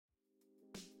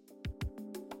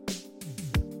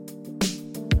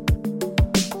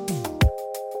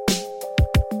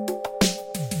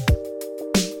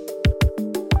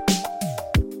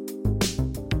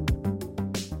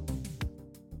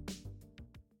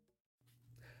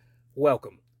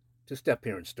Welcome to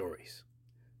StepParent Stories.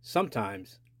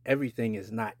 Sometimes everything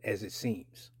is not as it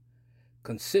seems.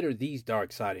 Consider these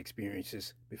dark side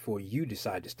experiences before you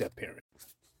decide to step parent.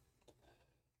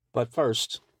 But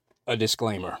first, a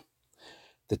disclaimer.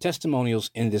 The testimonials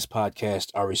in this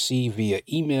podcast are received via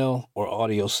email or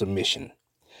audio submission.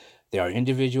 They are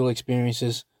individual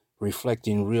experiences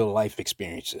reflecting real life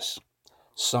experiences.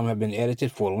 Some have been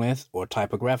edited for length or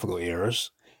typographical errors,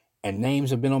 and names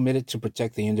have been omitted to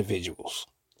protect the individuals.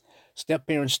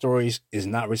 StepParent Stories is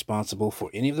not responsible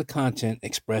for any of the content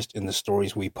expressed in the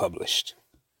stories we published.